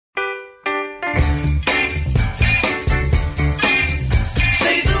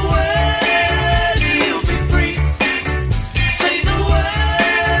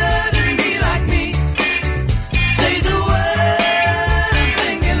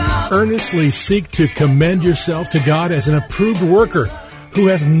earnestly seek to commend yourself to God as an approved worker who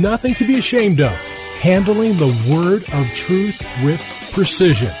has nothing to be ashamed of, handling the word of truth with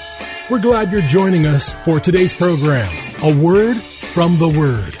precision. We're glad you're joining us for today's program, A Word from the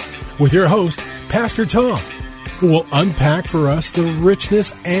Word, with your host, Pastor Tom, who will unpack for us the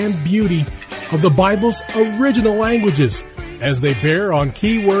richness and beauty of the Bible's original languages as they bear on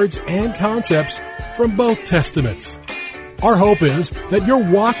key words and concepts from both Testaments. Our hope is that your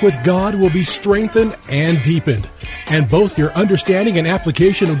walk with God will be strengthened and deepened, and both your understanding and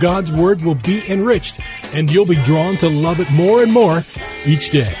application of God's Word will be enriched, and you'll be drawn to love it more and more each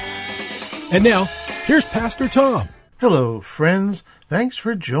day. And now, here's Pastor Tom. Hello, friends. Thanks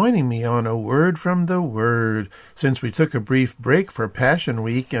for joining me on A Word from the Word. Since we took a brief break for Passion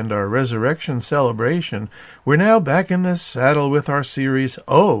Week and our Resurrection celebration, we're now back in the saddle with our series,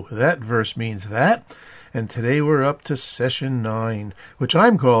 Oh, That Verse Means That. And today we're up to Session 9, which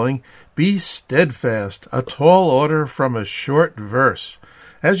I'm calling Be Steadfast, a Tall Order from a Short Verse.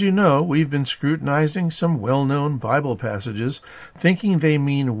 As you know, we've been scrutinizing some well-known Bible passages, thinking they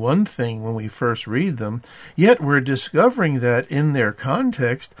mean one thing when we first read them, yet we're discovering that in their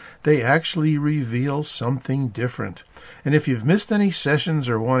context, they actually reveal something different. And if you've missed any sessions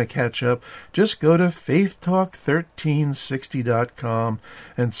or want to catch up, just go to faithtalk1360.com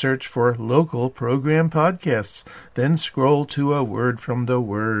and search for local program podcasts, then scroll to A Word from the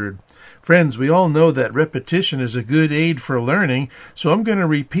Word. Friends, we all know that repetition is a good aid for learning, so I'm going to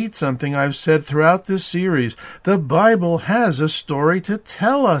repeat something I've said throughout this series. The Bible has a story to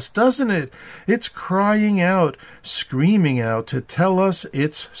tell us, doesn't it? It's crying out, screaming out to tell us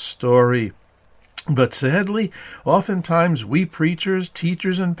its story. But sadly, oftentimes we preachers,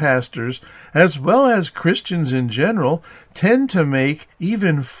 teachers, and pastors, as well as Christians in general, tend to make,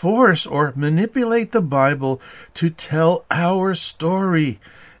 even force or manipulate the Bible to tell our story.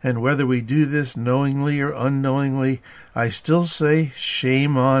 And whether we do this knowingly or unknowingly, I still say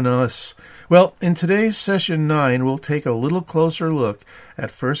shame on us. Well, in today's Session 9, we'll take a little closer look at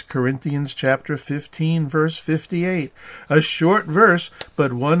 1 Corinthians chapter 15, verse 58. A short verse,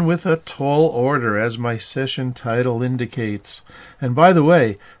 but one with a tall order, as my session title indicates. And by the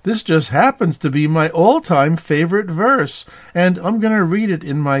way, this just happens to be my all-time favorite verse, and I'm going to read it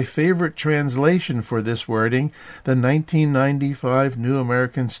in my favorite translation for this wording, the 1995 New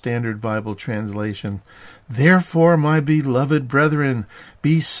American Standard Bible Translation. Therefore, my beloved brethren,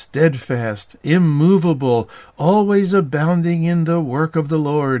 be steadfast, immovable, always abounding in the work of the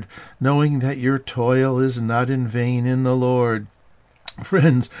Lord, knowing that your toil is not in vain in the Lord.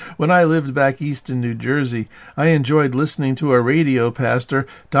 Friends, when I lived back east in New Jersey, I enjoyed listening to a radio pastor,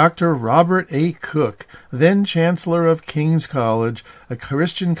 Dr. Robert A. Cook, then Chancellor of King's College, a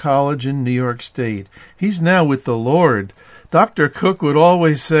Christian college in New York State. He's now with the Lord. Dr. Cook would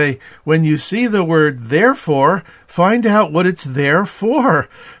always say, when you see the word therefore, find out what it's there for.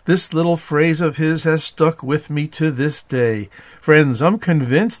 This little phrase of his has stuck with me to this day. Friends, I'm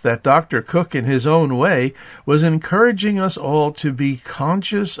convinced that Dr. Cook, in his own way, was encouraging us all to be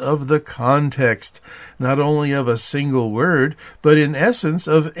conscious of the context, not only of a single word, but in essence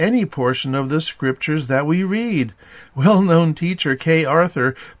of any portion of the scriptures that we read. Well-known teacher Kay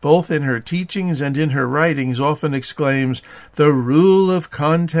Arthur, both in her teachings and in her writings, often exclaims, "The rule of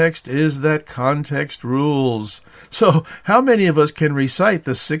context is that context rules." So, how many of us can recite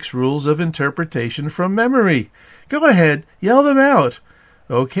the 6 rules of interpretation from memory? Go ahead, yell them out.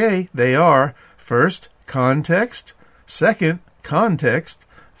 Okay, they are: first, context; second, context;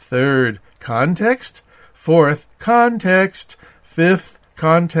 third, context; fourth, context; fifth,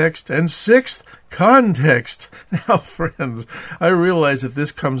 context; and sixth, context. Now, friends, I realize that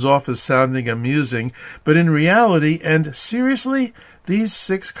this comes off as sounding amusing, but in reality, and seriously, these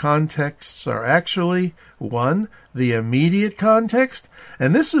 6 contexts are actually 1. The immediate context,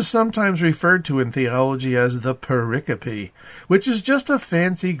 and this is sometimes referred to in theology as the pericope, which is just a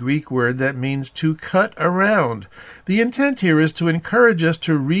fancy Greek word that means to cut around. The intent here is to encourage us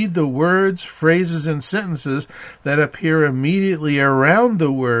to read the words, phrases, and sentences that appear immediately around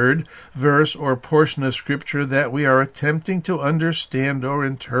the word, verse, or portion of Scripture that we are attempting to understand or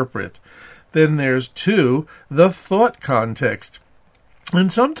interpret. Then there's 2, the thought context.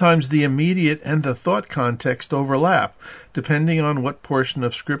 And sometimes the immediate and the thought context overlap, depending on what portion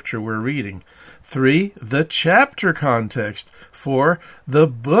of Scripture we're reading. 3, the chapter context. 4, the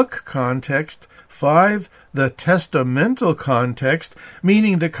book context. 5, the testamental context,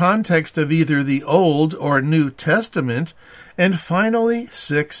 meaning the context of either the Old or New Testament. And finally,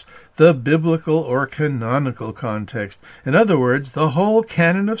 6, the biblical or canonical context. In other words, the whole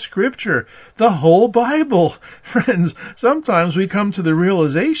canon of Scripture, the whole Bible. Friends, sometimes we come to the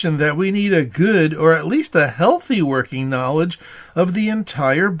realization that we need a good or at least a healthy working knowledge of the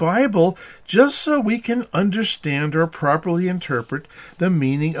entire Bible just so we can understand or properly interpret the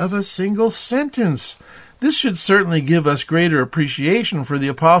meaning of a single sentence. This should certainly give us greater appreciation for the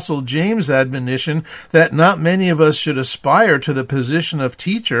Apostle James' admonition that not many of us should aspire to the position of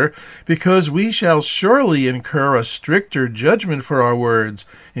teacher, because we shall surely incur a stricter judgment for our words,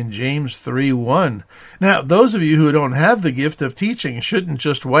 in James 3:1. Now, those of you who don't have the gift of teaching shouldn't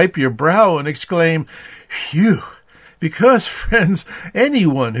just wipe your brow and exclaim, "Phew!" Because, friends,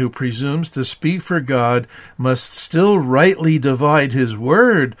 anyone who presumes to speak for God must still rightly divide his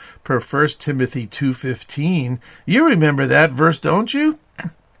word, per 1 Timothy 2:15. You remember that verse, don't you?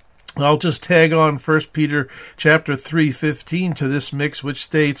 I'll just tag on 1 Peter chapter 3:15 to this mix, which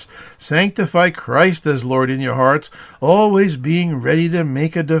states, "Sanctify Christ as Lord in your hearts, always being ready to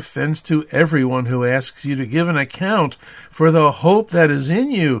make a defense to everyone who asks you to give an account for the hope that is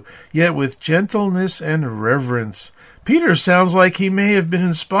in you, yet with gentleness and reverence." Peter sounds like he may have been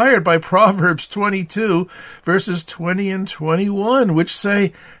inspired by Proverbs 22, verses 20 and 21, which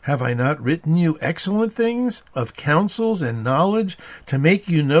say, "Have I not written you excellent things of counsels and knowledge, to make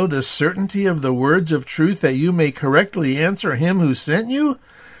you know the certainty of the words of truth, that you may correctly answer him who sent you?"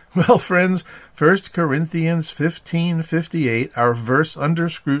 Well, friends, 1 Corinthians 15:58, our verse under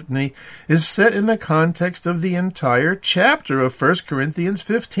scrutiny, is set in the context of the entire chapter of 1 Corinthians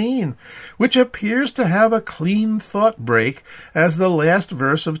 15, which appears to have a clean thought break, as the last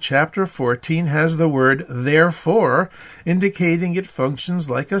verse of chapter 14 has the word "therefore," indicating it functions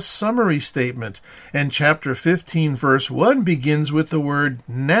like a summary statement, and chapter 15 verse 1 begins with the word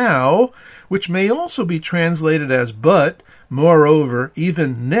 "now," which may also be translated as "but," "moreover,"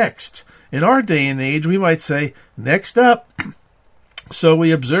 even "next." In our day and age, we might say, "next up." So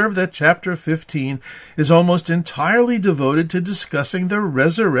we observe that chapter 15 is almost entirely devoted to discussing the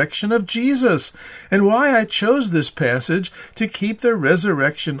resurrection of Jesus, and why I chose this passage to keep the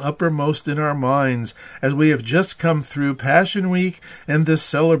resurrection uppermost in our minds, as we have just come through Passion Week and the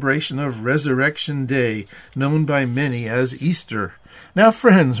celebration of Resurrection Day, known by many as Easter. Now,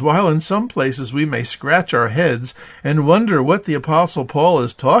 friends, while in some places we may scratch our heads and wonder what the Apostle Paul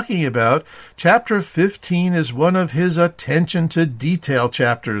is talking about, chapter 15 is one of his attention to detail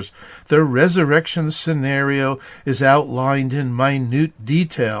chapters. The resurrection scenario is outlined in minute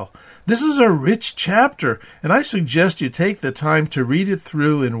detail. This is a rich chapter, and I suggest you take the time to read it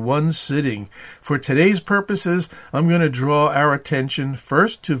through in one sitting. For today's purposes, I'm going to draw our attention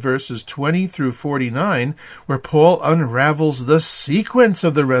first to verses 20 through 49, where Paul unravels the sequence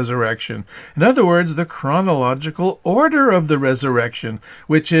of the resurrection. In other words, the chronological order of the resurrection,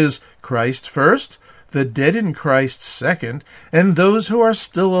 which is Christ first, the dead in Christ second, and those who are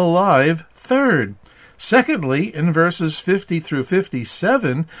still alive third. Secondly, in verses 50 through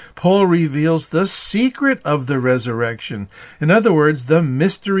 57, Paul reveals the secret of the resurrection. In other words, the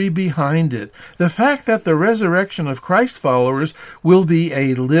mystery behind it. The fact that the resurrection of Christ followers will be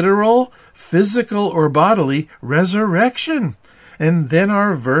a literal, physical, or bodily resurrection. And then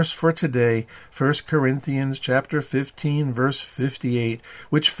our verse for today, 1 Corinthians chapter 15, verse 58,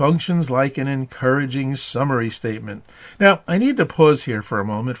 which functions like an encouraging summary statement. Now, I need to pause here for a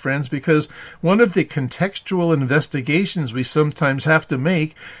moment, friends, because one of the contextual investigations we sometimes have to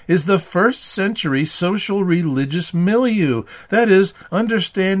make is the first century social religious milieu. That is,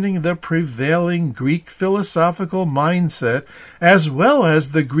 understanding the prevailing Greek philosophical mindset, as well as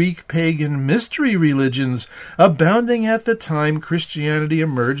the Greek pagan mystery religions abounding at the time Christianity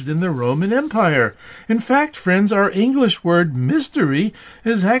emerged in the Roman Empire. In fact, friends, our English word mystery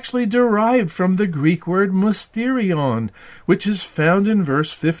is actually derived from the Greek word mysterion, which is found in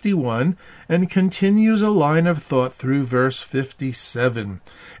verse 51 and continues a line of thought through verse 57.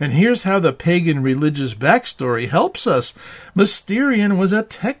 And here's how the pagan religious backstory helps us. Mysterion was a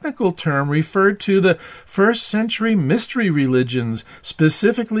technical term referred to the first century mystery religions,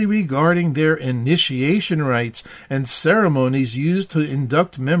 specifically regarding their initiation rites and ceremonies used to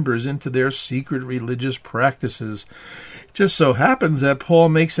induct members into their secret religious practices. Just so happens that Paul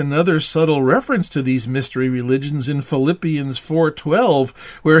makes another subtle reference to these mystery religions in Philippians 4:12,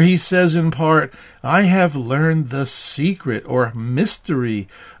 where he says in part, "I have learned the secret or mystery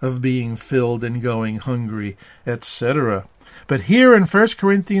of being filled and going hungry," etc. But here in 1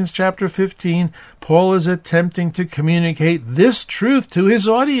 Corinthians chapter 15, Paul is attempting to communicate this truth to his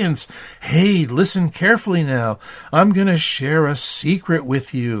audience. Hey, listen carefully now. I'm going to share a secret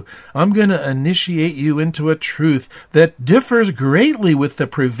with you. I'm going to initiate you into a truth that differs greatly with the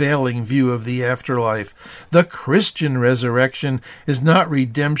prevailing view of the afterlife. The Christian resurrection is not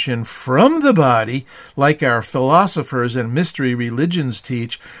redemption from the body, like our philosophers and mystery religions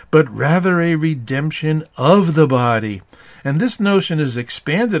teach, but rather a redemption of the body. And this notion is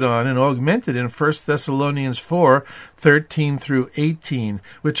expanded on and augmented in 1 Thessalonians 4:13 through 18,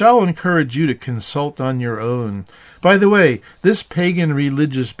 which I'll encourage you to consult on your own. By the way, this pagan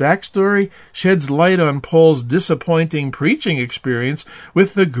religious backstory sheds light on Paul's disappointing preaching experience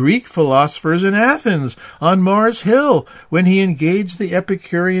with the Greek philosophers in Athens on Mars Hill, when he engaged the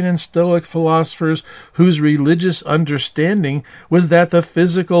Epicurean and Stoic philosophers whose religious understanding was that the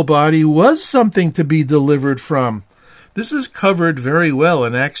physical body was something to be delivered from. This is covered very well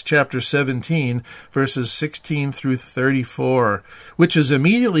in Acts chapter 17, verses 16 through 34, which is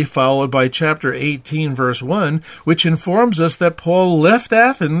immediately followed by chapter 18, verse 1, which informs us that Paul left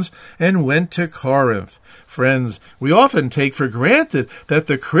Athens and went to Corinth. Friends, we often take for granted that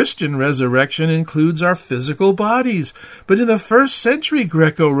the Christian resurrection includes our physical bodies, but in the first century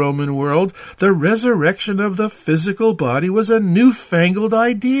Greco-Roman world, the resurrection of the physical body was a newfangled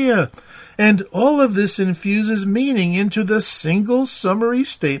idea. And all of this infuses meaning into the single summary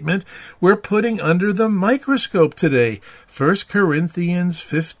statement we're putting under the microscope today, 1 Corinthians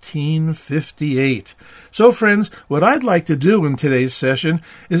 15:58. So, friends, what I'd like to do in today's session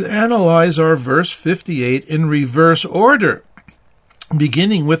is analyze our verse 58 in reverse order,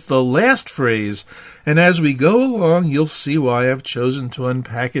 beginning with the last phrase. And as we go along, you'll see why I've chosen to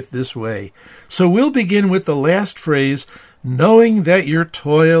unpack it this way. So we'll begin with the last phrase, knowing that your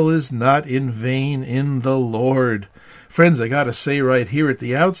toil is not in vain in the Lord. Friends, I got to say right here at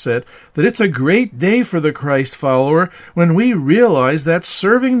the outset that it's a great day for the Christ follower when we realize that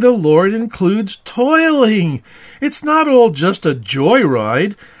serving the Lord includes toiling. It's not all just a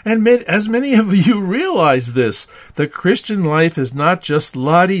joyride, and as many of you realize this, the Christian life is not just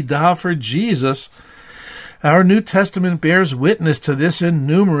la-di-da for Jesus. Our New Testament bears witness to this in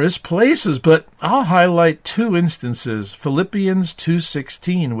numerous places, but I'll highlight two instances. Philippians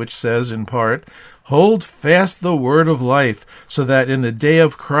 2:16, which says in part, "Hold fast the word of life, so that in the day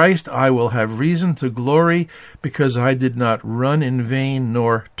of Christ I will have reason to glory, because I did not run in vain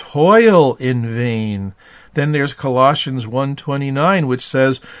nor toil in vain." Then there's Colossians 1:29, which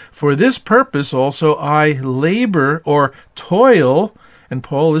says, "For this purpose also I labor," or toil, and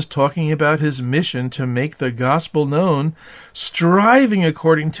Paul is talking about his mission to make the gospel known, "striving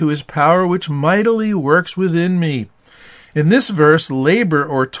according to his power which mightily works within me." In this verse, labor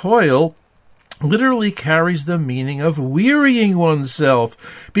or toil literally carries the meaning of wearying oneself,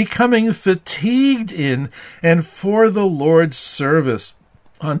 becoming fatigued in and for the Lord's service.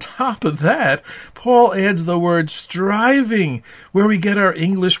 On top of that, Paul adds the word striving, where we get our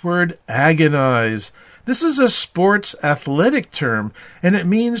English word agonize. This is a sports athletic term, and it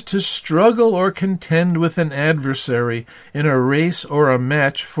means to struggle or contend with an adversary in a race or a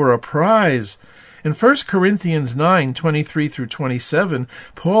match for a prize. In 1 Corinthians 9:23 through 27,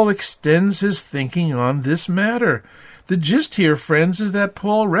 Paul extends his thinking on this matter. The gist here, friends, is that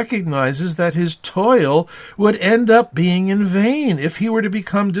Paul recognizes that his toil would end up being in vain if he were to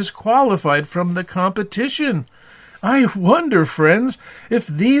become disqualified from the competition. I wonder, friends, if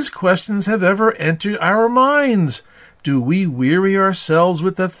these questions have ever entered our minds. Do we weary ourselves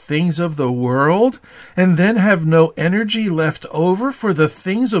with the things of the world and then have no energy left over for the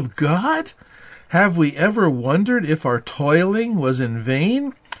things of God? Have we ever wondered if our toiling was in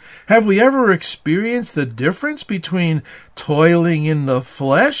vain? Have we ever experienced the difference between toiling in the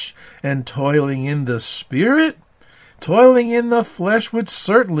flesh and toiling in the spirit? Toiling in the flesh would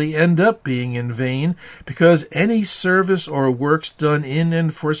certainly end up being in vain, because any service or works done in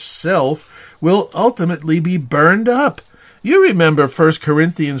and for self will ultimately be burned up. You remember 1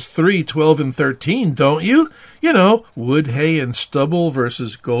 Corinthians 3:12 and 13, don't you? You know, wood, hay, and stubble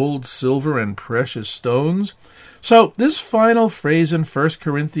versus gold, silver, and precious stones. So this final phrase in 1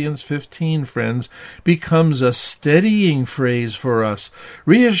 Corinthians 15, friends, becomes a steadying phrase for us,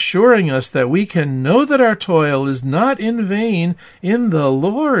 reassuring us that we can know that our toil is not in vain in the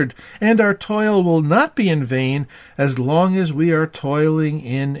Lord, and our toil will not be in vain as long as we are toiling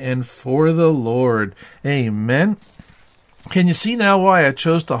in and for the Lord. Amen. Can you see now why I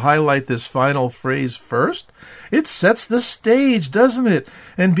chose to highlight this final phrase first? It sets the stage, doesn't it?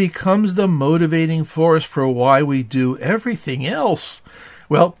 And becomes the motivating force for why we do everything else.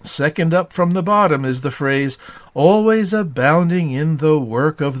 Well, second up from the bottom is the phrase, always abounding in the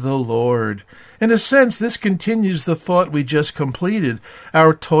work of the Lord. In a sense, this continues the thought we just completed.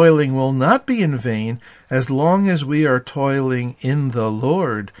 Our toiling will not be in vain as long as we are toiling in the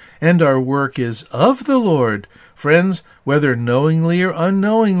Lord, and our work is of the Lord. Friends, whether knowingly or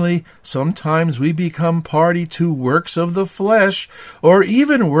unknowingly, sometimes we become party to works of the flesh or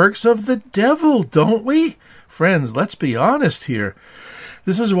even works of the devil, don't we? Friends, let's be honest here.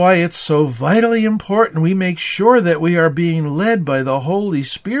 This is why it's so vitally important we make sure that we are being led by the Holy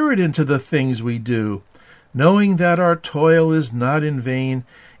Spirit into the things we do. Knowing that our toil is not in vain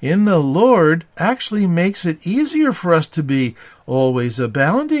in the Lord actually makes it easier for us to be always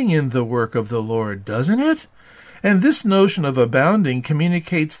abounding in the work of the Lord, doesn't it? And this notion of abounding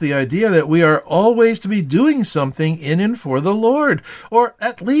communicates the idea that we are always to be doing something in and for the Lord, or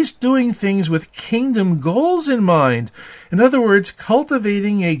at least doing things with kingdom goals in mind. In other words,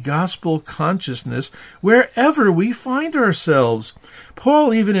 cultivating a gospel consciousness wherever we find ourselves.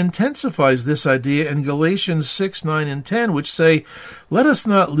 Paul even intensifies this idea in Galatians 6, 9, and 10, which say, "Let us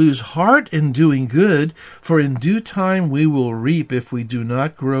not lose heart in doing good, for in due time we will reap if we do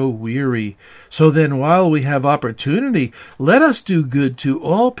not grow weary. So then, while we have opportunity, let us do good to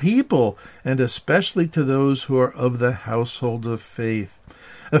all people, and especially to those who are of the household of faith."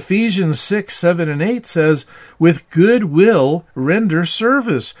 Ephesians 6, 7, and 8 says, "With good will render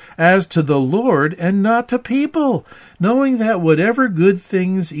service, as to the Lord and not to people, knowing that whatever good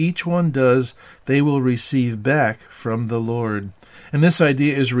things each one does, they will receive back from the Lord." And this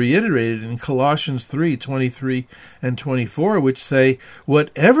idea is reiterated in Colossians 3, 23 and 24, which say,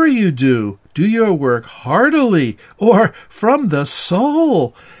 "Whatever you do, do your work heartily or from the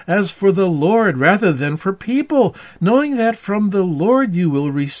soul, as for the Lord rather than for people, knowing that from the Lord you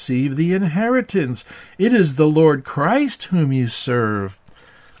will receive the inheritance. It is the Lord Christ whom you serve."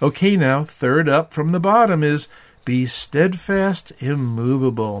 Okay, now, third up from the bottom is, be steadfast,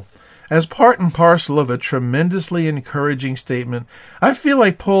 immovable. As part and parcel of a tremendously encouraging statement, I feel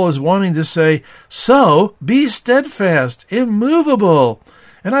like Paul is wanting to say, so be steadfast, immovable.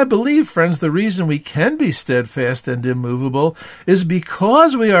 And I believe, friends, the reason we can be steadfast and immovable is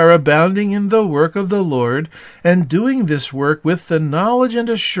because we are abounding in the work of the Lord and doing this work with the knowledge and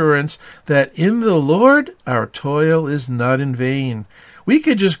assurance that in the Lord our toil is not in vain. We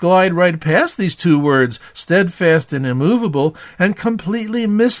could just glide right past these two words, steadfast and immovable, and completely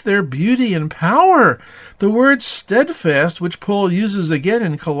miss their beauty and power. The word steadfast, which Paul uses again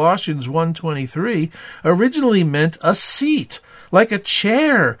in Colossians 1:23, originally meant a seat, like a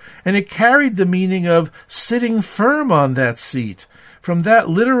chair, and it carried the meaning of sitting firm on that seat. From that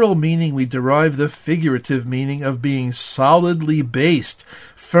literal meaning, we derive the figurative meaning of being solidly based,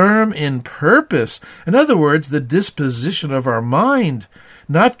 firm in purpose. In other words, the disposition of our mind,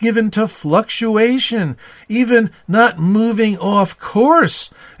 not given to fluctuation, even not moving off course,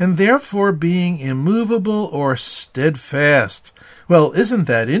 and therefore being immovable or steadfast. Well, isn't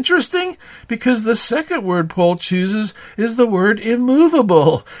that interesting? Because the second word Paul chooses is the word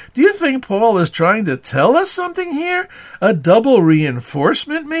immovable. Do you think Paul is trying to tell us something here? A double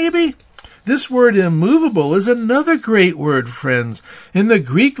reinforcement, maybe? This word immovable is another great word, friends. In the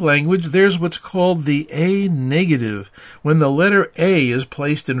Greek language, there's what's called the A negative. When the letter A is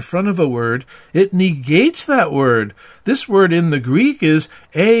placed in front of a word, it negates that word. This word in the Greek is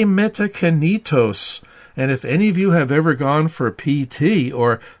a metakinitos. And if any of you have ever gone for PT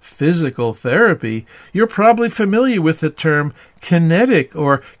or physical therapy, you're probably familiar with the term kinetic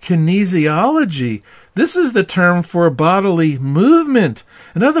or kinesiology. This is the term for bodily movement.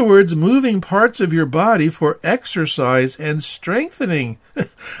 In other words, moving parts of your body for exercise and strengthening.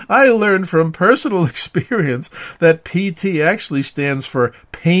 I learned from personal experience that PT actually stands for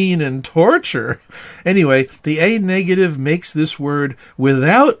pain and torture. Anyway, the A negative makes this word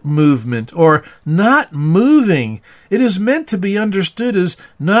without movement or not moving. It is meant to be understood as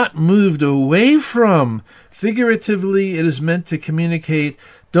not moved away from. Figuratively, it is meant to communicate,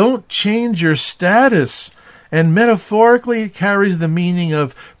 don't change your status. And metaphorically, it carries the meaning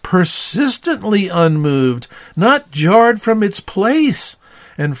of persistently unmoved, not jarred from its place.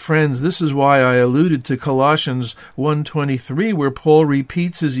 And friends, this is why I alluded to Colossians 1:23, where Paul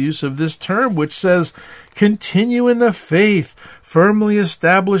repeats his use of this term, which says, continue in the faith, firmly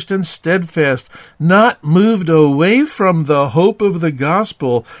established and steadfast, not moved away from the hope of the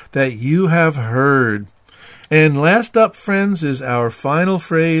gospel that you have heard. And last up, friends, is our final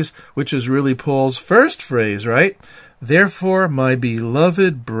phrase, which is really Paul's first phrase, right? Therefore, my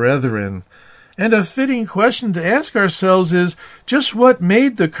beloved brethren. And a fitting question to ask ourselves is, just what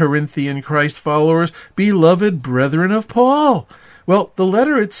made the Corinthian Christ followers beloved brethren of Paul? Well, the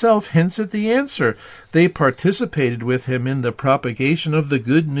letter itself hints at the answer. They participated with him in the propagation of the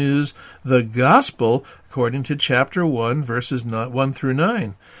good news, the gospel, according to chapter 1, verses 1 through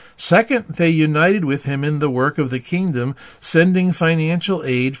 9. Second, they united with him in the work of the kingdom, sending financial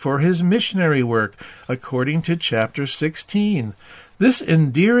aid for his missionary work, according to chapter 16. This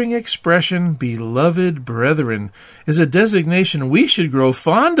endearing expression, beloved brethren, is a designation we should grow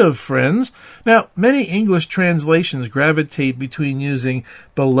fond of, friends. Now, many English translations gravitate between using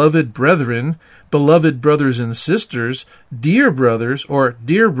beloved brethren, beloved brothers and sisters, dear brothers, or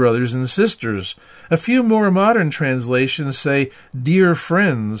dear brothers and sisters. A few more modern translations say dear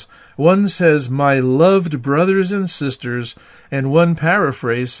friends. One says my loved brothers and sisters, and one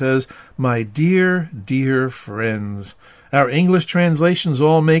paraphrase says my dear, dear friends. Our English translations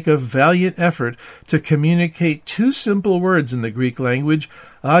all make a valiant effort to communicate two simple words in the Greek language,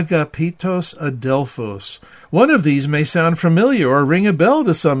 agapitos, adelphos. One of these may sound familiar or ring a bell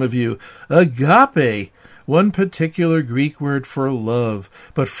to some of you, agape, one particular Greek word for love.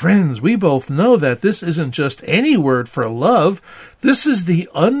 But friends, we both know that this isn't just any word for love. This is the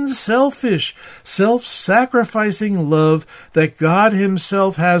unselfish, self-sacrificing love that God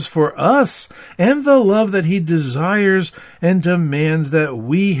himself has for us, and the love that he desires and demands that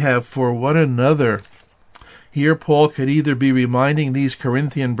we have for one another. Here Paul could either be reminding these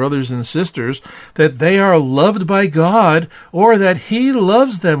Corinthian brothers and sisters that they are loved by God, or that he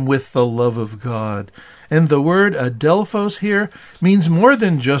loves them with the love of God. And the word adelphos here means more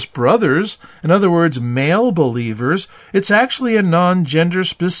than just brothers. In other words, male believers. It's actually a non-gender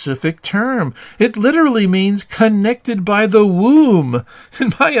specific term. It literally means connected by the womb.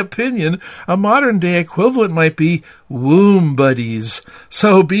 In my opinion, a modern day equivalent might be womb buddies.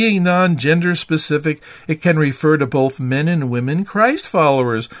 So being non-gender specific, it can refer to both men and women Christ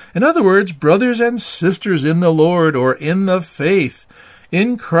followers. In other words, brothers and sisters in the Lord or in the faith.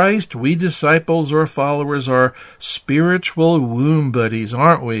 In Christ, we disciples or followers are spiritual womb buddies,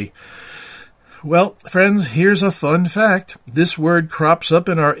 aren't we? Well, friends, here's a fun fact. This word crops up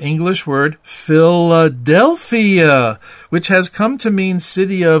in our English word Philadelphia, which has come to mean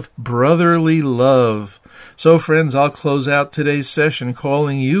city of brotherly love. So, friends, I'll close out today's session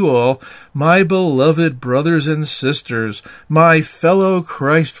calling you all my beloved brothers and sisters, my fellow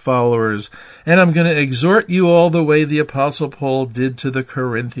Christ followers, and I'm going to exhort you all the way the Apostle Paul did to the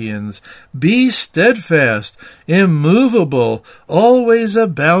Corinthians. Be steadfast, immovable, always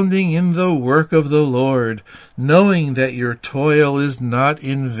abounding in the work of the Lord, knowing that your toil is not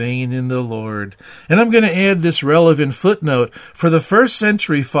in vain in the Lord. And I'm going to add this relevant footnote. For the first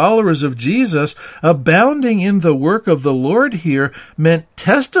century followers of Jesus, abounding in the work of the Lord here meant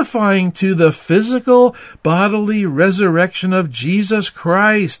testifying to the physical, bodily resurrection of Jesus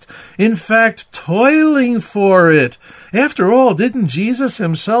Christ. In fact, toiling for it. After all, didn't Jesus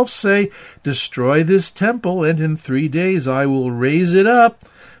himself say, "Destroy this temple, and in 3 days I will raise it up"?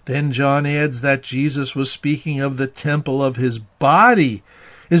 Then John adds that Jesus was speaking of the temple of his body.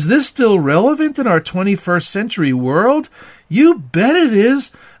 Is this still relevant in our 21st century world? You bet it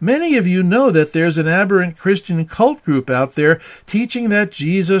is. Many of you know that there's an aberrant Christian cult group out there teaching that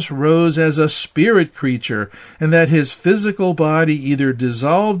Jesus rose as a spirit creature and that his physical body either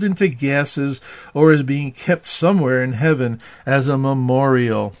dissolved into gases or is being kept somewhere in heaven as a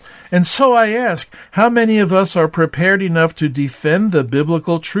memorial. And so I ask, how many of us are prepared enough to defend the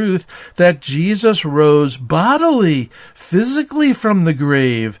biblical truth that Jesus rose bodily, physically from the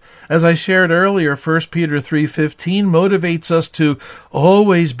grave? As I shared earlier, 1 Peter 3:15 motivates us to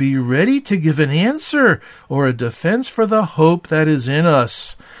always be ready to give an answer or a defense for the hope that is in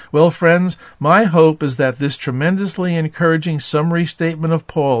us. Well, friends, my hope is that this tremendously encouraging summary statement of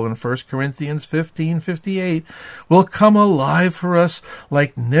Paul in 1 Corinthians 15:58 will come alive for us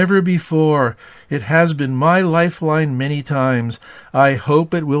like never before. It has been my lifeline many times. I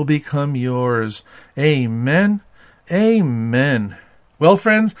hope it will become yours. Amen. Amen. Well,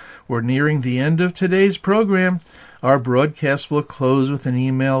 friends, we're nearing the end of today's program. Our broadcast will close with an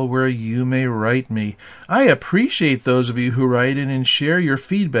email where you may write me. I appreciate those of you who write in and share your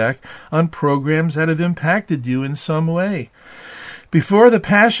feedback on programs that have impacted you in some way. Before the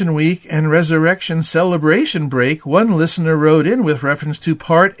Passion Week and Resurrection Celebration break, one listener wrote in with reference to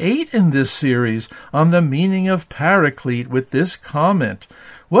Part 8 in this series on the meaning of paraclete with this comment: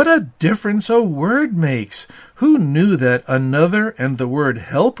 "What a difference a word makes! Who knew that another and the word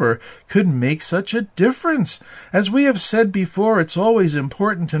helper could make such a difference?" As we have said before, it's always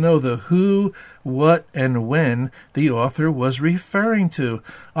important to know the who, what, and when the author was referring to.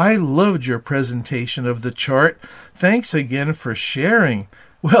 I loved your presentation of the chart. Thanks again for sharing.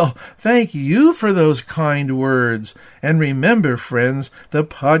 Well, thank you for those kind words. And remember, friends, the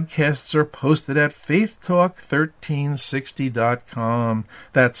podcasts are posted at faithtalk1360.com.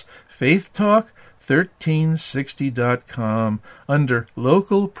 That's faithtalk1360.com under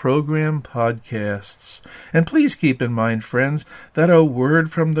Local Program Podcasts. And please keep in mind, friends, that A Word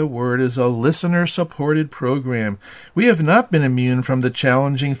from the Word is a listener-supported program. We have not been immune from the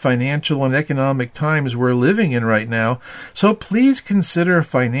challenging financial and economic times we're living in right now, so please consider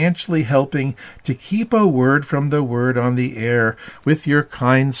financially helping to keep A Word from the Word on the air with your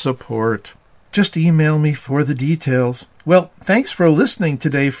kind support. Just email me for the details. Well, thanks for listening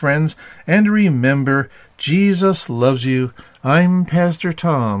today, friends, and remember, Jesus loves you. I'm Pastor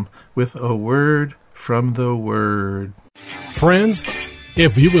Tom with A Word from the Word. Friends,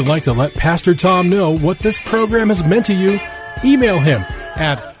 if you would like to let Pastor Tom know what this program has meant to you, email him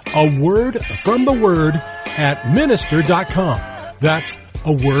at awordfromtheword@minister.com. That's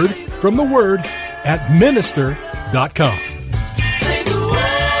awordfromtheword@minister.com.